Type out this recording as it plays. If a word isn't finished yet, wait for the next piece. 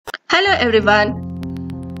Hello everyone.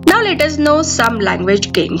 Now let us know some language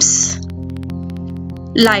games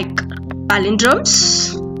like palindromes,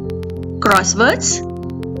 crosswords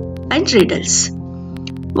and riddles.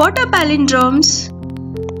 What are palindromes?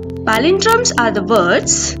 Palindromes are the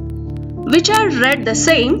words which are read the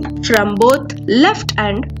same from both left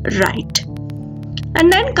and right.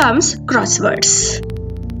 And then comes crosswords.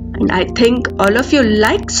 And I think all of you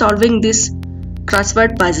like solving these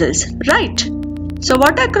crossword puzzles, right? So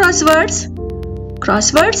what are crosswords?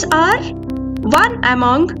 Crosswords are one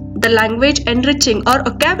among the language enriching or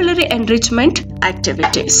vocabulary enrichment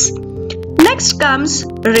activities. Next comes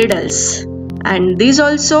riddles. And these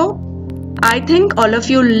also, I think all of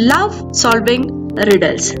you love solving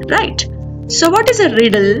riddles, right? So what is a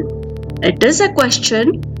riddle? It is a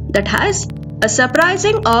question that has a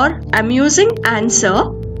surprising or amusing answer,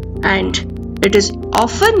 and it is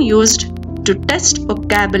often used to test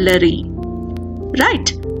vocabulary, right?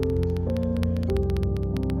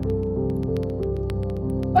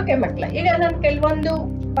 Okay ಮಕ್ಕಳ, ಈಗ ನಾನು ಕೆಲವೊಂದು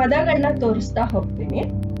ಪದಗಳನ್ನ ತೋರಿಸ್ತಾ ಹೋಗ್ತೀನಿ.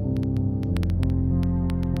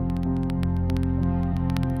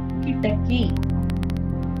 ಕಿಟಕಿ,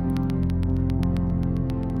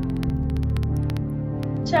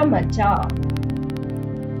 ಚಮಚ,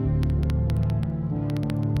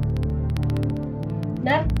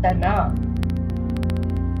 ನರ್ತನ,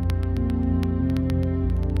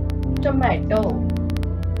 tomato,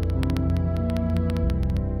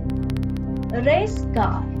 race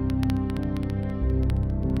car,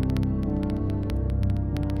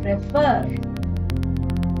 refer,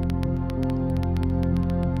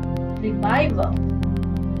 reviver.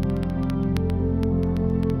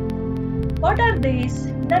 What are these?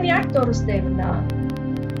 ನಾನು ಯಾಕೆ ತೋರಿಸ್ದೆ ಇವನ್ನ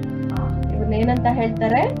ಏನಂತ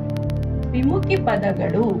ಹೇಳ್ತಾರೆ? ವಿಮುಖಿ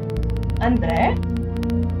ಪದಗಳು. ಅಂದ್ರೆ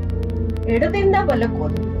ಎಡದಿಂದ ಬಲಕ್ಕೆ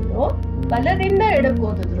ಓದಿದ್ರು, ಬಲದಿಂದ ಎಡಕ್ಕೆ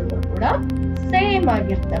ಓದಿದ್ರು ಕೂಡ ಸೇಮ್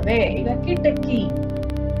ಆಗಿರ್ತವೆ. ಈಗ ಕಿಟಕಿ,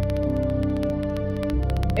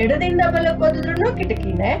 ಎಡದಿಂದ ಬಲಕ್ಕೆ ಓದಿದ್ರು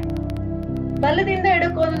ಕಿಟಕಿನೇ, ಬಲದಿಂದ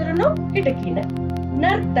ಎಡಕ್ಕೆ ಓದಿದ್ರು ಕಿಟಕಿನೇ.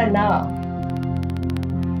 ನರ್ತನ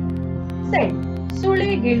ಸೇಮ್.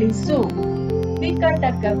 ಸುಳಿಗಿಳಿಸು, ವಿಕಟ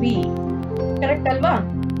ಕವಿ, ಕರೆಕ್ಟ್ ಅಲ್ವಾ?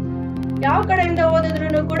 ಯಾವ ಕಡೆಯಿಂದ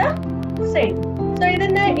ಓದಿದ್ರು ಕೂಡ ಸೇಮ್. ಸೊ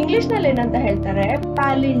ಇದನ್ನ ಇಂಗ್ಲಿಷ್ ನಲ್ಲಿ ಏನಂತ ಹೇಳ್ತಾರೆ?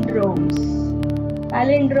 ಪ್ಯಾಲಿಂಡ್ರೋಮ್ಸ್.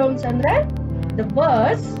 ಪ್ಯಾಲಿಂಡ್ರೋಮ್ಸ್ ಅಂದ್ರೆ the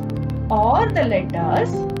words or the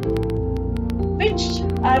letters which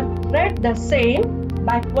are read the same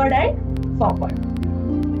backward and forward.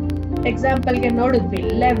 Example ಗೆ ನೋಡಿದ್ವಿ,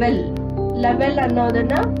 ಲೆವೆಲ್. ಲೆವೆಲ್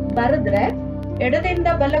ಅನ್ನೋದನ್ನ ಬರೆದ್ರೆ ಎಡದಿಂದ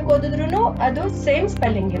ಬಲಕ್ಕೆ ಓದಿದ್ರು ಅದು ಸೇಮ್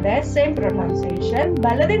ಸ್ಪೆಲ್ಲಿಂಗ್ ಇದೆ, ಸೇಮ್ ಪ್ರೊನೌನ್ಸಿಯೇಷನ್.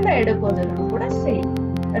 ಬಲದಿಂದ ಎಡಕ್ಕೆ ಓದಿದ್ರು ಕೂಡ same.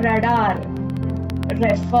 Radar,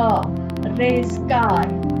 refer, race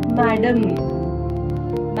car, madam.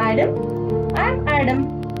 Madam and Adam.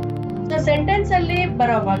 So sentence ಅಲ್ಲಿ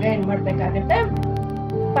ಬರೋವಾಗ ಏನ್ ಮಾಡ್ಬೇಕಾಗುತ್ತೆ?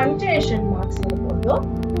 ಪಂಕ್ಚುಯೇಷನ್ ಮಾರ್ಕ್ಸ್ ಇರ್ಬೋದು,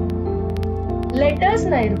 ಲೆಟರ್ಸ್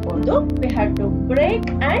ನ ಇರ್ಬೋದು. We have to break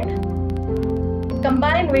and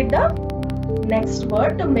combine with the next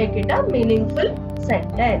word to make it a meaningful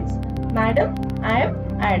sentence. Madam, I am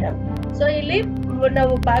Adam. So ಇಲ್ಲಿ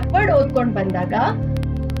ನಾವು backward ಓದ್ಕೊಂಡು ಬಂದಾಗ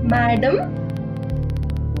madam,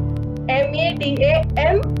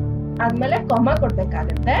 MADAM ಆದ್ಮೇಲೆ comma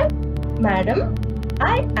ಕೊಡ್ಬೇಕಾಗುತ್ತೆ. Madam,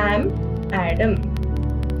 I am Adam.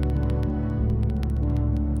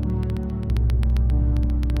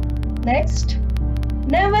 Next,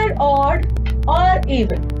 never odd or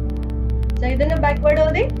even. So ಇದನ್ನ backward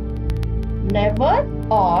ಓದಿ. Never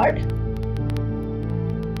odd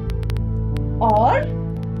or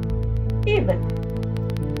even.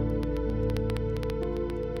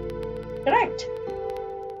 Correct.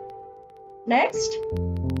 Next,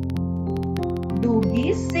 do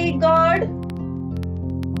geese see God?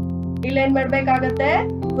 ಇಲ್ಲಿ ಏನ್ ಮಾಡ್ಬೇಕಾಗತ್ತೆ?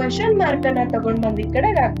 ಕ್ವೆಶ್ಚನ್ ಮಾರ್ಕ್ ಅನ್ನ ತಗೊಂಡ್ ಬಂದ್ ಈ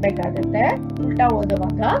ಕಡೆಗೆ ಹಾಕ್ಬೇಕಾಗತ್ತೆ. ಉಲ್ಟಾ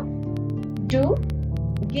ಓದುವಾಗ do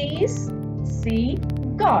geese see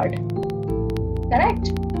God? Correct.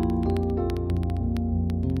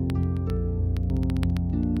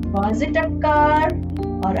 Was it a car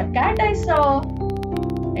or a cat I saw?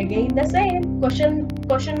 Again the same.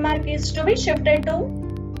 Question mark is to be shifted to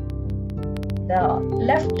the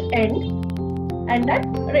left end and then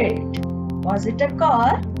read it. Was it a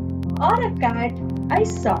car or a cat I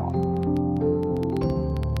saw?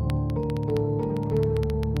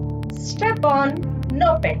 Step on,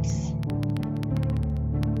 no pets.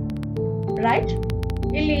 Right?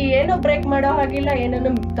 ಇಲ್ಲಿ ಏನು break ಮಾಡೋ ಹಾಗಿಲ್ಲ,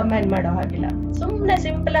 ಏನನ್ನು comment ಮಾಡೋ ಹಾಗಿಲ್ಲ. ಸುಮ್ಮನೆ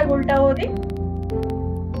simple ಆಗಿ ಉಲ್ಟಾ ಓದಿ.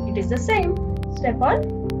 It is the same. Step on,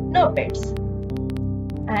 no pets.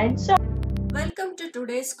 And so, Welcome to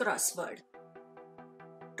today's crossword.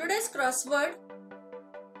 Today's crossword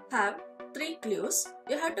have 3 clues.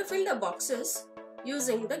 You have to fill the boxes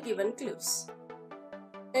using the given clues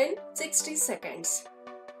in 60 seconds.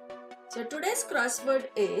 So today's crossword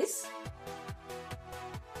is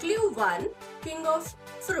Clue 1, King of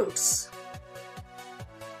Fruits.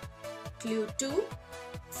 Clue 2,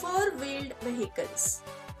 Four-wheeled vehicles.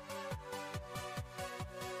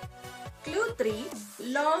 Clue 3,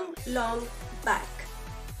 Long back.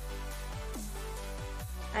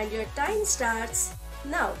 And your time starts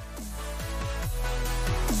now.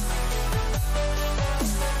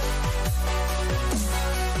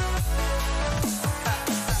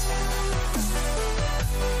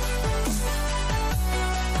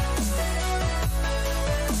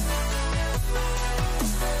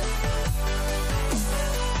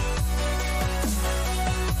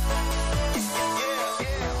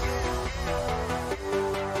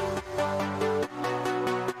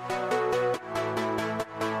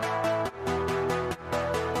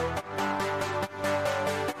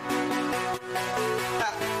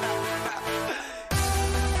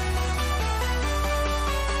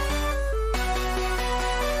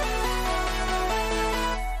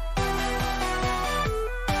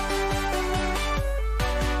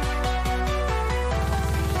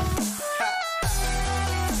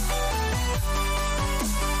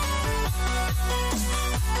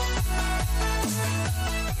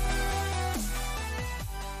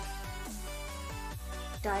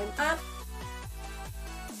 Time up.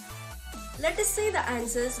 Let us see the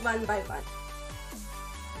answers one by one.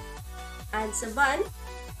 Answer 1,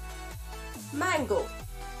 mango.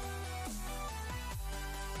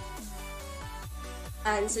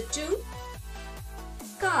 Answer 2,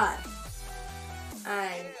 car.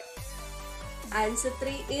 And answer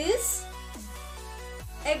 3 is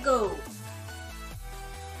ego.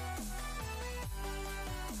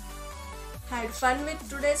 Had fun with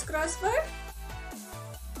today's crossword?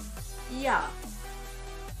 Yeah.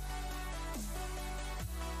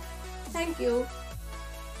 Thank you.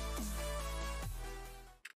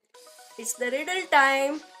 It's the riddle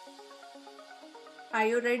time. Are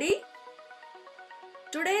you ready?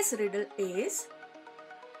 Today's riddle is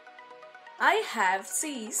I have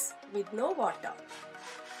seas with no water,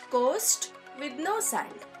 coast with no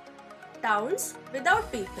sand, towns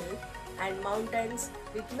without people, and mountains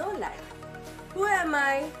with no land. Who am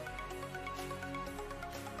I?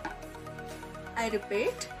 I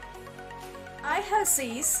repeat, I have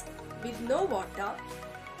seas with no water,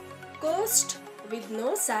 coast with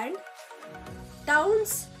no sand,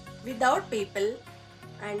 towns without people,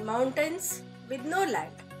 and mountains with no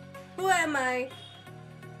land. Who am I?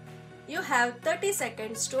 You have 30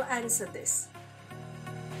 seconds to answer this.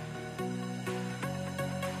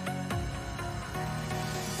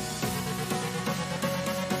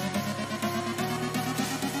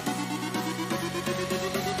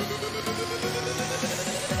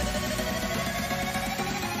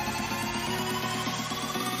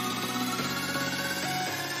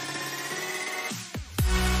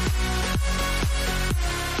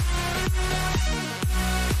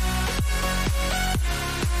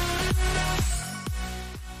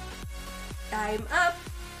 Time up.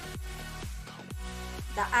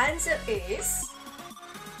 The answer is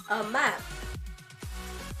a map.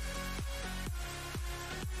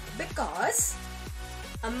 Because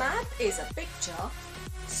a map is a picture,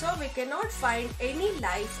 so we cannot find any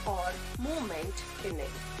life or movement in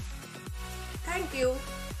it. Thank you.